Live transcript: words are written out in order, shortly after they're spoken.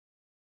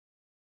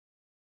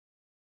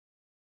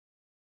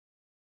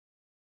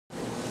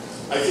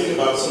I think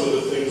about some of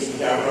the things we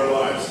have in our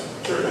lives.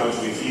 Turn now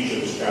to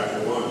Ephesians chapter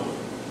 1.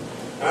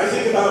 And I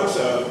think about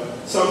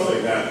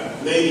something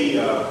that maybe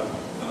I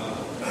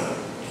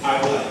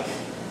like,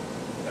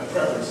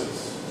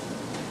 preferences.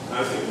 And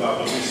I think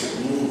about the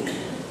recent movie.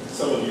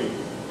 Some of you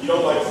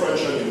don't like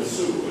French onion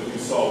soup, but you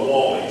saw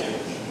Wall-E,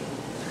 didn't you?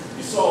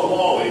 You saw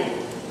Wall-E,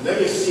 and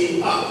then you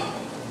see Up.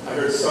 I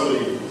heard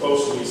somebody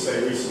close to me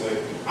say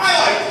recently, I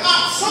like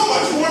Up so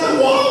much more than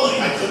Wall-E.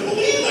 I couldn't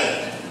believe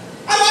it.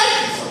 I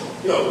like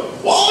it. You know,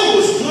 Wall-E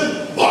was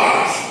good,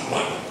 but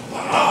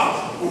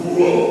Up,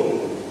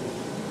 whoa.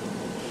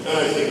 And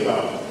I think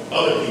about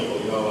other people,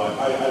 you know,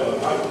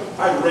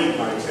 I rate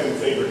my 10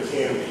 favorite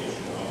candies,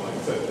 you know,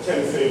 like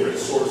 10 favorite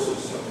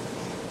sources of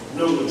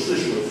real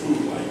nutritional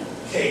food,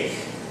 like cake,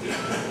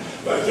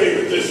 my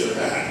favorite this or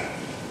that.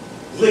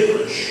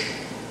 Licorice.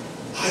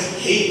 I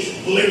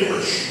hate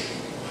licorice.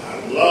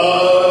 I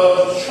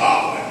love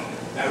chocolate.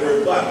 That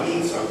word but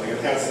means something.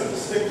 It has a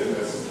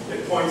distinctiveness.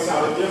 It points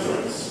out a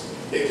difference.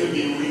 It could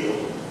be real.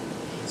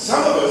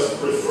 Some of us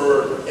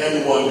prefer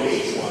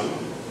N1H1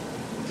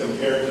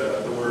 compared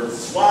to the word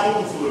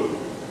swine flu.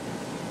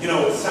 You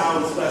know, it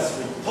sounds less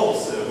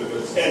repulsive if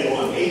it's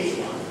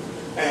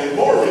N1H1 and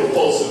more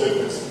repulsive if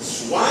it's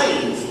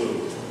swine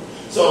flu.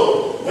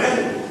 So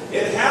when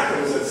it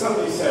happens that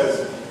somebody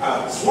says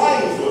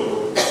swine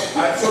flu,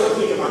 I sort of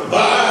think about, but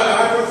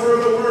I prefer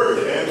the word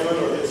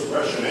N1 or the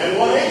expression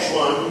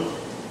N1H1.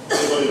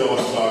 Anybody know what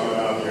I'm talking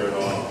about here at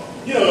all?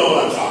 You don't know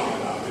what I'm talking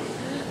about.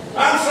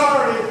 I'm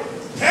sorry.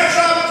 Catch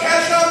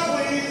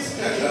up, please.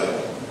 Catch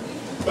up.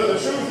 But the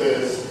truth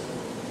is,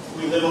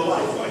 we live a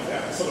life like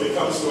that. Somebody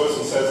comes to us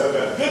and says, I've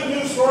got good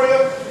news for you,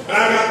 and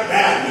I've got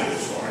bad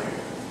news for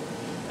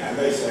you. And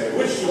they say,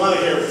 which do you want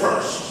to hear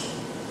first?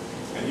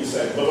 And you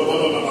say, blah, blah,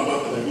 blah, blah, blah,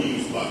 blah, and then we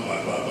use blah,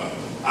 blah, blah, blah.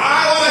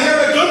 I want to hear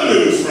the good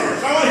news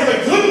first. I want to hear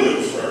the good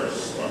news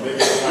first. Or maybe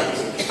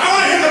sometimes I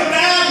want to hear the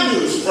bad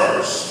news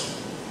first.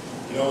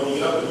 You know, when you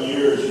get up in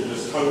years, you're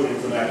just hungry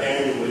for that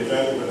annual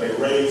event where they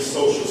raise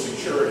Social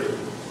Security.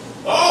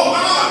 Oh,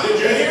 Mom, did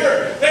you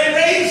hear? They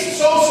raised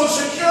Social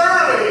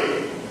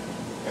Security.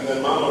 And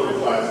then Mama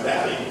replies,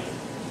 Daddy,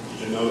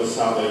 did you notice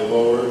how they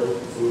lowered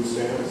food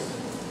stamps?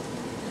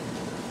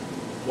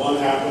 One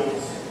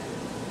happens,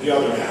 the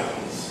other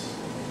happens.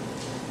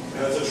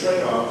 And it's a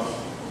trade-off.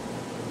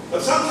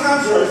 But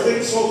sometimes there are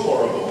things so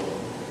horrible,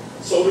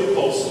 so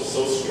repulsive,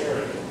 so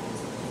scary.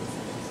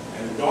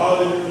 And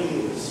God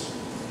intervenes.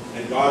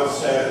 And God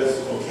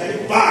says,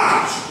 okay,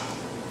 but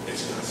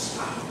it's going to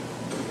stop.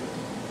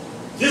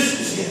 This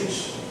is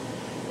it.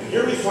 And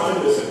here we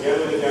find this again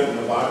and again in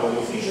the Bible. In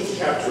Ephesians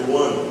chapter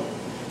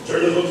 1.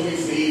 Turn and look at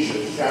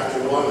Ephesians chapter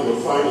 1, and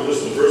we'll find a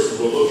list of verses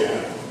we'll look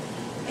at.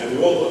 And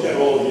we won't look at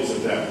all of these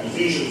in depth.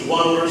 Ephesians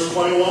 1, verse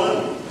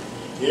 21.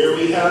 Here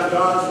we have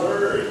God's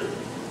Word.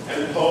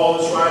 And Paul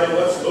is writing,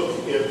 let's look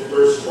at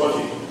verse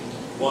 20.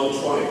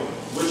 1:20.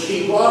 Which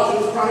he wrought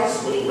in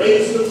Christ when he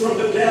raised him from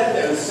the dead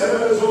and set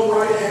him at his own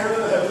right hand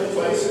in the heavenly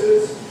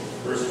places.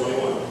 Verse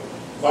 21.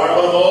 Far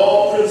above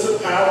all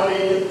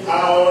principality and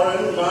power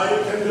and might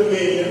and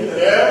dominion and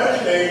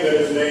every name that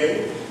is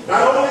named,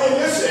 not only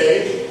in this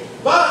age,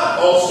 but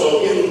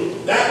also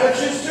in that which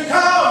is to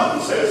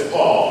come, says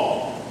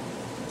Paul.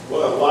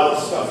 What a lot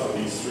of stuff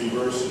in these three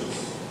verses.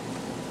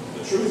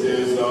 The truth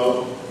is,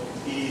 though,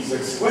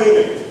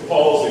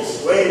 Paul's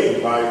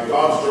exclaiming by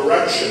God's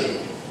direction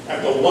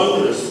at the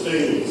wondrous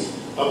things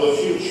of the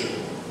future.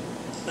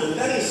 And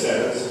then he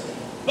says,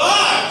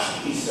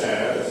 he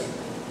says,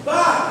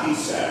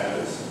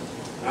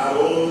 not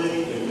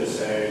only in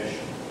this age,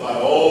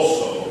 but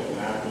also in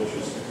that which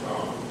is to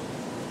come.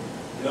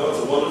 You know, it's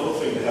a wonderful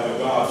thing to have a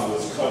God who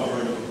is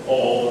covering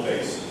all the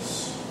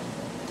bases.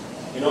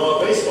 You know,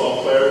 a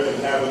baseball player can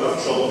have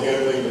enough trouble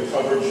handling the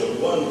coverage of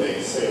one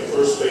base, say a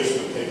first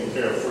baseman taking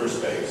care of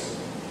first base.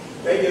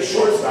 Maybe a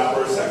shortstop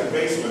or a second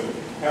baseman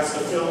has to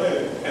fill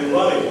in, and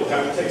running will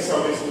have to take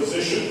somebody's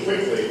position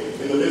quickly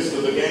in the midst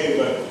of the game.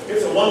 But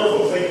it's a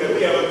wonderful thing that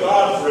we have a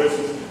God, for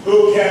instance,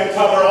 who can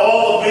cover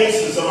all the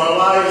bases of our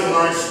lives and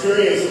our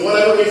experience and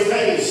whatever we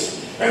face.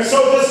 And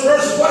so this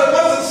verse is what it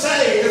wasn't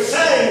saying. It's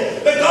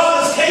saying that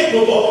God is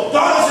capable,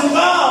 God is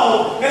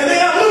involved, and it may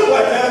not look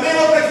like that. It may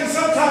look like he's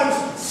sometimes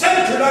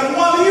centered on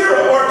one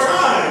era or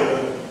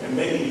time. And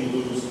maybe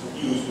you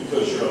use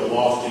because you're a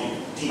lofty,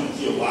 deep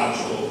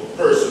theological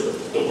person,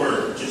 the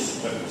word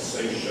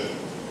dispensation.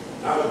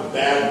 Not a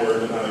bad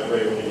word and not a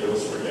great one, you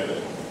just forget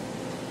it.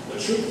 The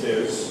truth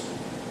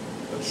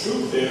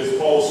is,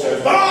 Paul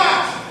says,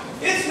 but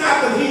it's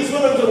not that he's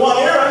limited to one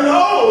era.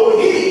 No,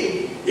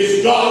 he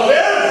is God of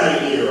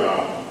every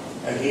era,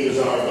 and he is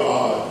our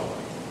God.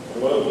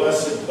 And what a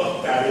blessed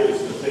but that is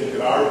to think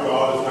that our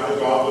God is not a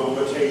God with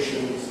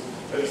limitations,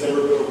 that he's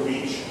never going to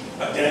reach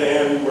a dead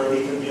end where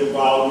he can be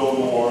involved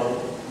no more.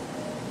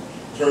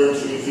 Turn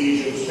to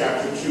Ephesians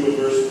chapter 2 and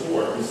verse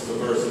 4. This is the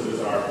verse that is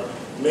our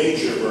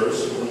major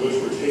verse, from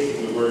which we're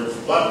taking the words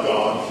but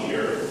God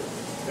here.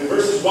 In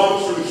verses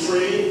 1 through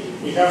 3,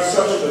 we have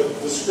such a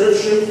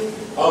description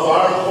of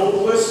our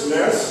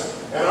hopelessness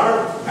and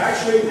our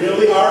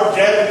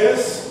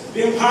deadness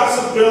the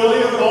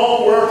impossibility of it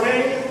all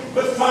working.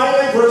 But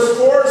finally, verse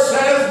 4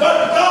 says,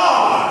 but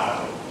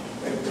God.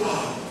 And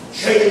God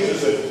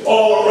changes it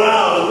all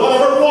around. And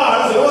whatever it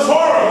was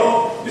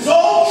horrible, it's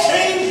all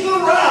changed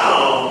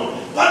around.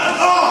 But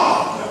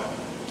God.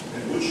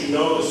 And would you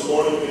know this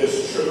morning it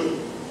is true?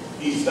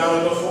 He's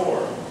done it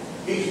before.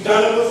 He's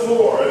done it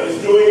before, and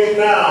he's doing it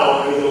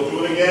now, and he'll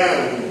do it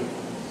again.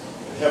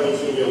 And heaven's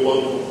going to be a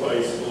wonderful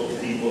place full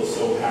of people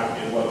so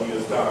happy in what he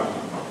has done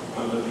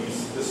under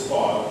this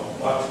thought.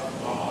 But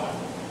God,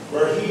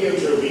 where he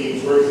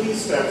intervenes, where he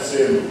steps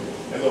in,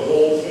 and the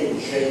whole thing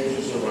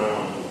changes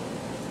around.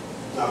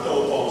 Now,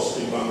 don't fall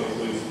asleep on me,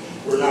 please.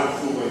 We're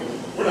not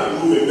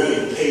moving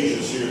many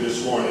pages here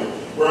this morning.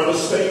 We're on the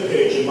same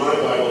page in my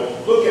Bible.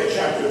 Look at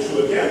chapter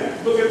 2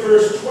 again. Look at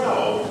verse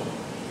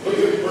 12. Look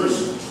at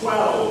verse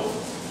 12.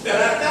 That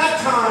at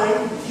that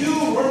time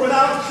you were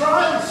without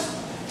Christ,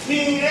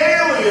 being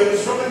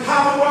aliens from the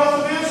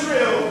commonwealth of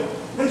Israel,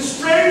 and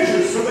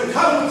strangers from the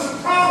covenants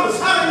of promise,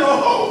 having no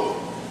hope,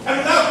 and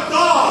without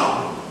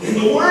God in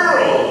the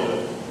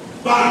world.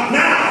 But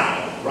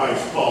now,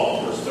 writes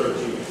Paul, verse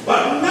 13,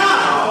 but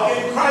now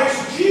in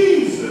Christ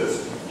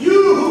Jesus,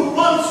 you who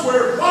once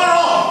were far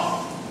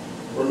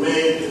off were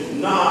made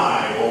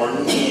nigh or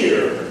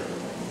near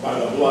by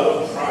the blood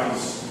of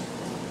Christ.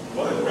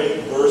 What a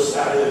great verse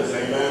that is,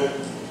 amen?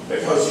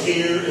 Because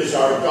here is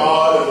our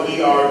God, and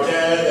we are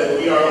dead,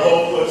 and we are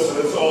hopeless, and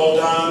it's all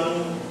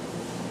done.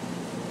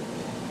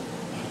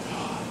 But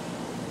God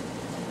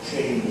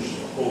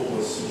changed the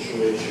hopeless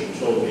situation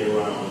totally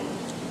around.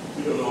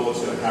 We don't know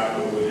what's going to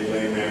happen with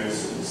Elaine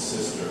Anderson's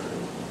sister.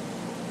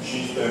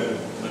 She's been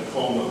in a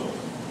coma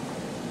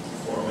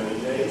for many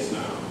days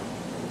now.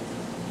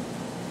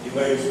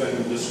 Elaine's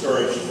been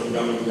discouraged from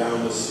coming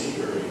down to see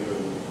her,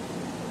 even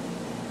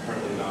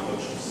apparently not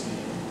much to see.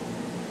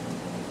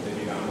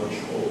 Maybe not much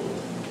hope.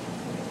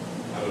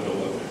 I don't know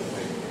what they're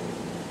thinking.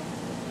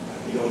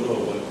 We don't know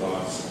what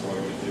God's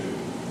going to do.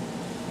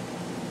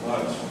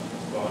 But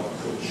God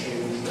could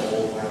change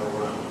all that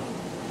around.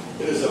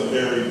 It is a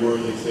very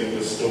worthy thing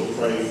to still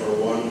pray for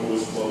one who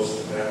is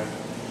close to death.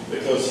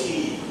 Because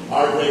he,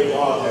 our great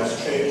God,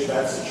 has changed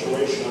that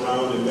situation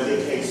around in many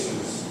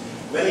cases.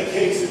 Many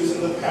cases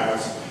in the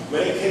past.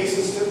 Many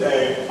cases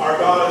today, our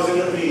God has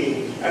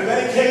intervened. And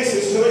many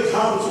cases till he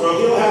comes where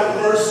he'll have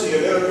mercy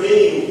and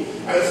intervene.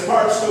 And it's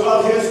part still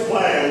of his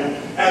plan.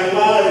 And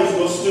lives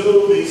will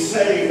still be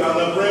saved on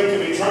the brink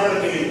of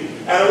eternity.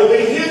 And it will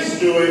be his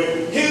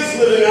doing, his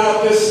living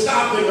out this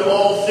stopping of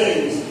all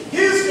things.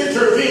 His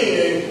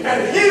intervening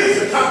and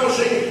his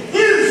accomplishing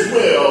his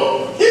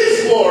will.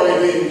 His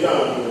glory being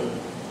done.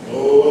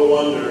 Oh,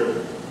 I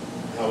wonder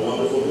how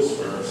wonderful this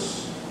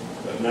verse.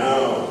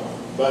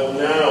 But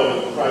now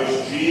in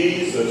Christ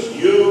Jesus,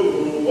 you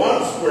who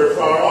once were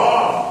far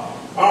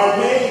off are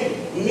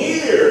made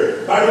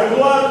near by the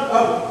blood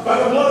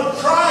of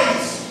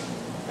Christ,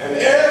 and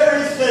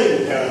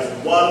everything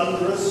has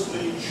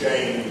wondrously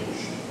changed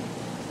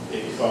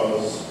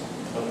because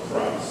of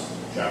Christ.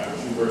 Chapter 2,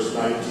 verse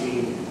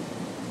 19.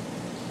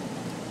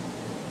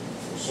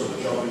 We're sort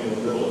of jumping in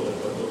the middle of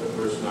it, but look at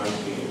verse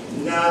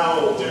 19.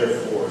 Now,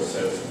 therefore,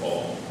 says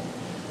Paul,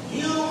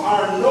 you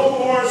are no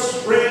more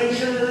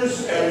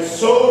strangers and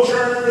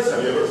sojourners.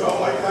 Have you ever felt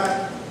like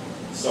that?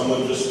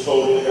 Someone just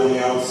totally on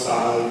the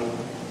outside.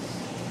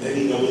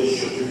 Maybe nobody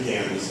shook your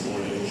hand this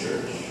morning in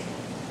church.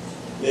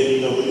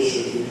 Maybe nobody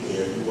shook your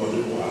hand. You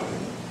wondered why.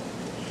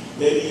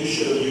 Maybe you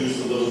should have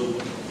used a little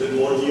bit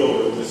more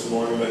deodorant this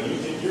morning, but you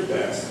did your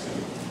best.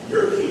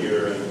 You're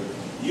here, and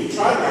you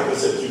tried not to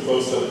sit too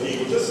close to other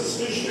people, just a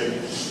smidgen.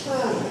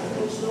 I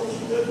don't smell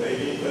too good,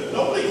 maybe, but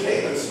nobody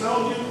came and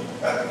smelled you.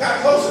 Got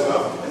close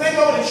enough, and then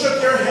nobody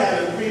shook your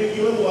hand and greeted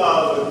you in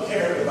love and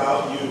cared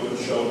about you and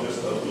showed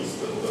just at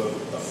least the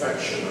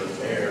affection or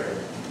care.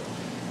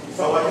 You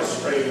felt like a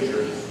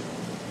stranger.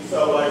 You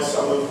felt like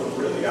someone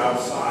from really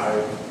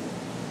outside.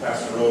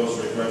 Pastor Rose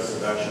regrets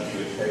that should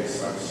be the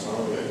case. I'm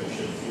sorry that you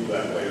should feel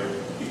that way or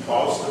be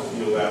caused to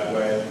feel that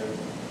way.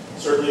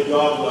 Certainly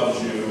God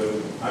loves you,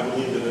 and I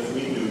believe that if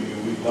we knew you,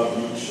 we'd love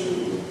you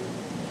too.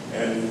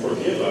 And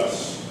forgive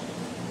us.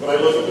 When I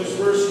look at this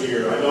verse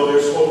here, I know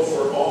there's hope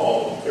for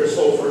all. There's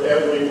hope for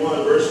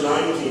everyone. Verse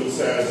 19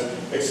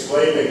 says,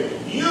 exclaiming,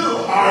 you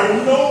are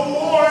no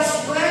more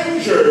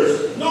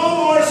strangers, no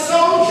more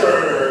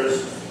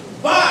sojourners,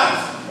 but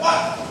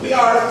what? We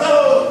are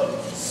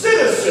fellow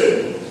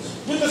citizens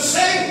with the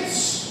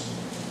saints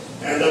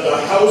and of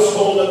the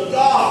household of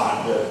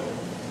God.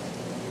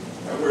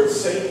 That word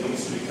saint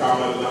needs to be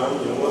commented on.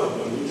 You know what?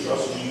 When we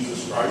trust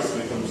Jesus Christ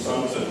and become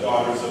sons and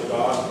daughters of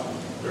God,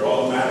 we're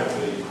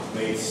automatically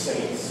made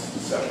saints,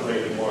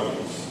 separated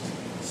ones.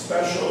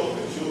 Special,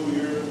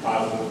 peculiar,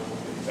 positive,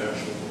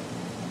 intentional.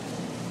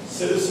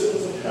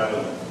 Citizens of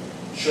heaven,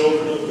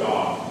 children of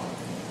God.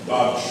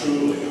 God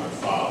truly our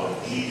Father,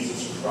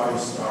 Jesus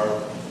Christ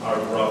our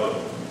brother.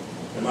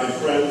 And my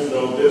friends,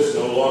 know this,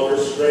 no longer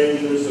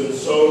strangers and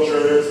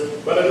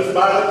sojourners, but it is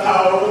by the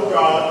power of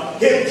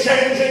God, Him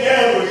changing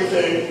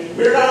everything.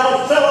 We're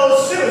now fellow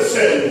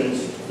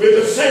citizens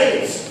with the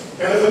saints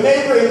And if a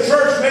neighboring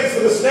church makes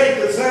the mistake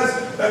that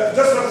says that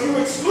just a few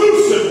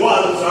exclusive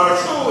ones are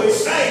truly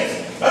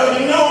saints, let it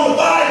be known the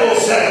Bible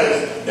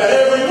says that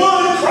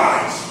everyone in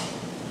Christ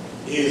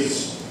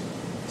is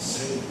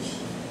saint,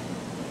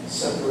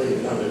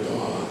 separated unto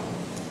God.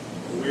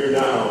 And we are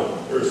now,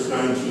 verse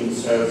 19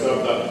 says,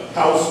 of the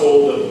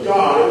household of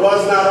God. It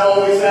was not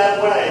always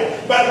that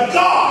way, but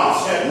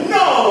God said,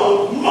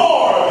 no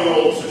more of the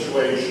old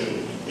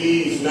situation.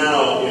 He's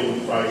now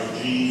in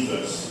Christ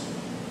Jesus,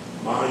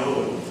 my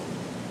own.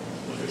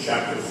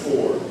 Chapter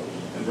 4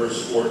 and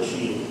verse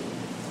 14.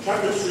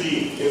 Chapter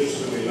 3,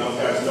 interestingly enough,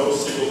 has no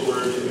single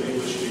word in the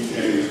English King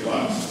James,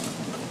 but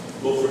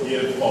we'll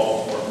forgive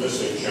Paul for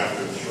missing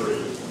chapter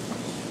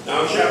 3.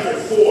 Now in chapter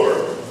 4,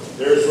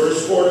 there's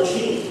verse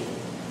 14.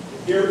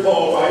 Here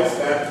Paul writes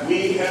that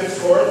we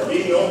henceforth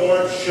be no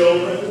more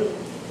children,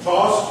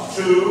 tossed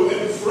to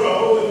and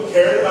fro and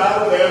carried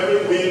about with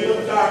every wind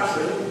of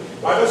doctrine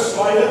by the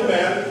sleight of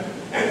men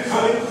and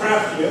cunning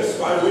craftiness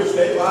by which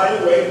they lie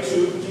in wait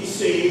to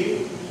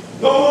deceive.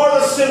 No more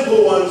the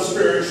simple ones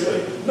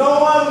spiritually. No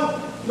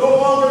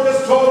longer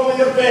just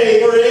totally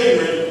obeying or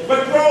ignorant,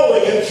 but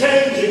growing and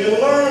changing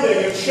and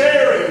learning and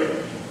sharing.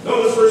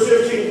 Notice verse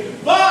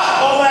 15. But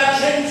all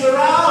that changed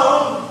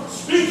around,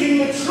 speaking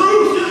the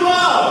truth in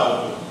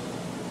love.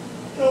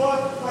 You know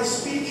what? My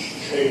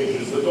speech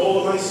changes. The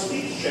goal of my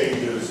speech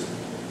changes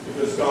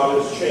because God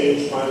has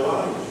changed my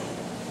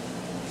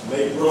life.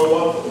 May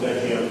grow up into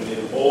Him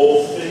in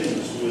all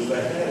things, who is the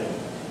head,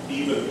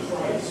 even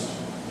Christ.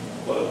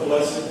 What a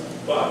blessed.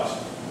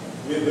 But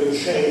we've been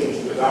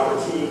changed with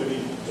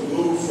opportunity to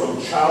move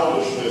from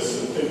childishness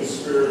and things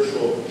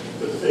spiritual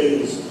to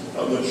things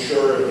of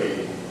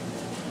maturity.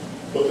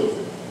 Book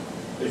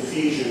of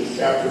Ephesians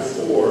chapter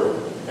 4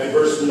 and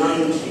verse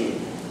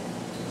 19.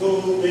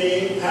 Who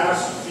being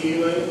past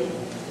feeling,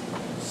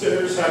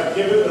 sinners have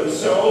given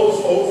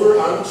themselves over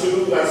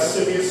unto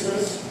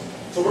lasciviousness,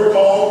 to work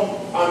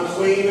all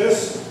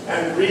uncleanness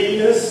and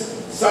greediness.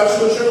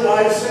 Such was your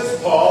life, says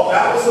Paul.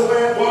 That was the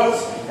way it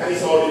was. And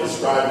he's already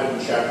described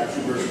it in chapter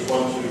 2, verses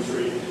 1, 2,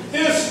 3.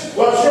 This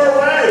was your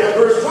way. But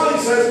verse 20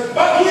 says,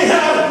 but ye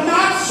have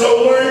not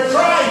so learned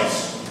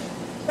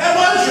Christ. That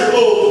was your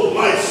old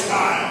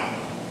lifestyle.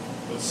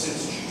 But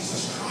since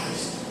Jesus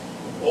Christ,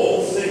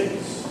 all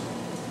things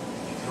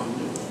become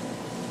new.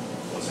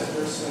 What's that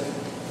verse say?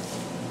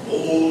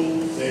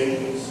 Old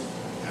things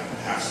have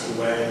passed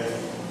away,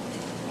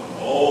 and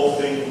all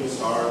things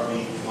are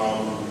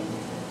become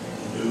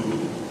new.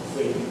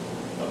 Think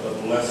of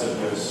the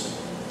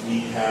blessedness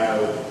we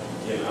have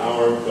in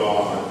our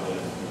God.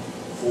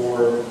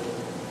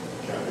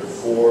 Chapter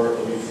 4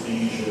 of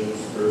Ephesians,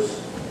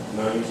 verse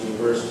 19,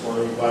 verse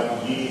 20.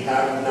 But ye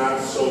have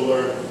not so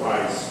learned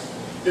Christ.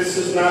 This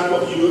is not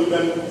what you have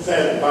been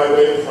fed by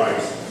way of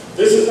Christ.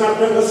 This has not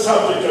been the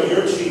subject of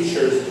your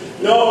teachers.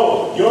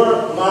 No,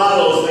 your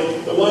models,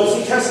 the ones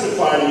who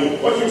testify to you,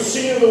 what you've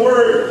seen in the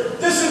Word.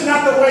 This is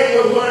not the way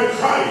you have learned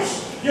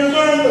Christ. You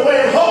learned the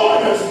way of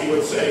holiness, he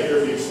would say here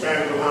if he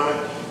expanded upon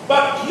it.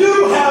 But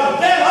you have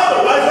been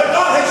otherwise, but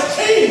God has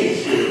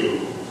changed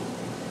you.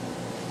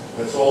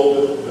 That's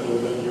all been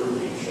within your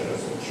reach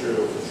as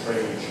material to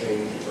train and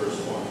change in verse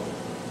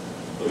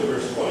 1. Look at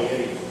verse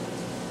 28.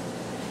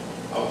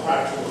 How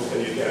practical can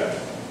you get?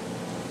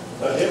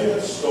 Let him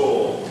that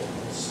stole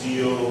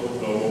steal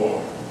no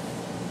more.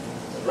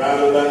 But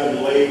rather let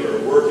him labor,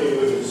 working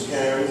with his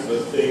hands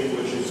the thing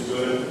which is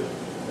good,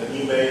 that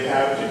he may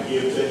have to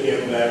give to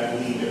him that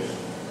needeth.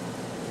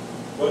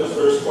 What does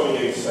verse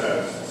 28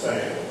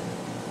 saying?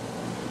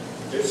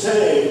 It's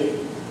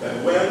saying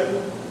that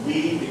when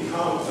we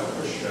become a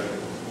Christian,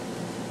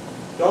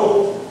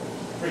 don't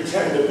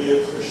pretend to be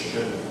a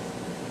Christian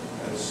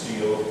and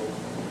steal.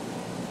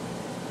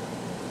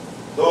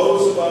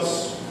 Those of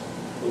us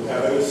who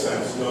have any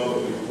sense know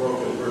that we've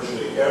broken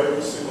virtually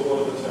every single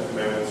one of the 10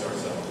 Commandments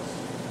ourselves.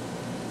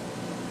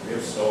 We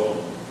have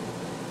stolen.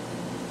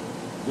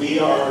 We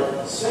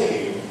are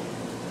saved.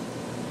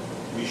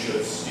 We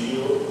should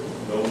steal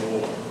no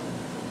more.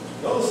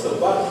 Notice the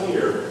but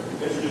here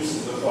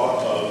introduces the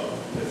thought of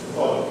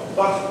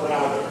but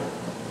rather.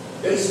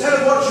 Instead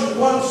of what you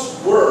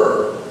once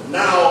were,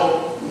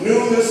 now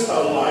newness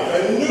of life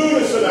and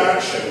newness of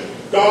action.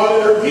 God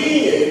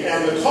intervening,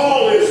 and the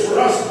call is for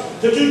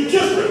us to do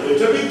differently,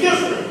 to be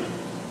different.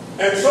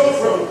 And so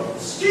from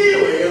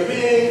stealing and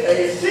being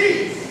a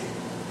thief,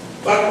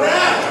 but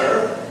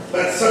rather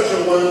let such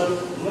a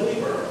one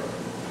labor.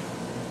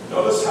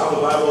 Notice how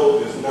the Bible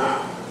is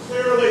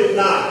clearly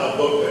not a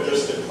book that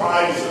just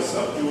deprives us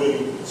of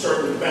doing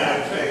certain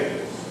bad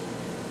things.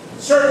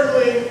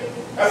 Certainly,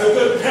 as a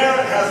good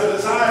parent has a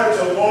desire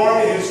to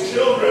warn his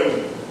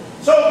children,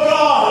 so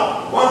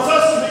God wants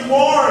us to be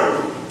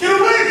warned. Get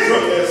away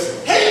from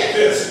this. Hate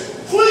this.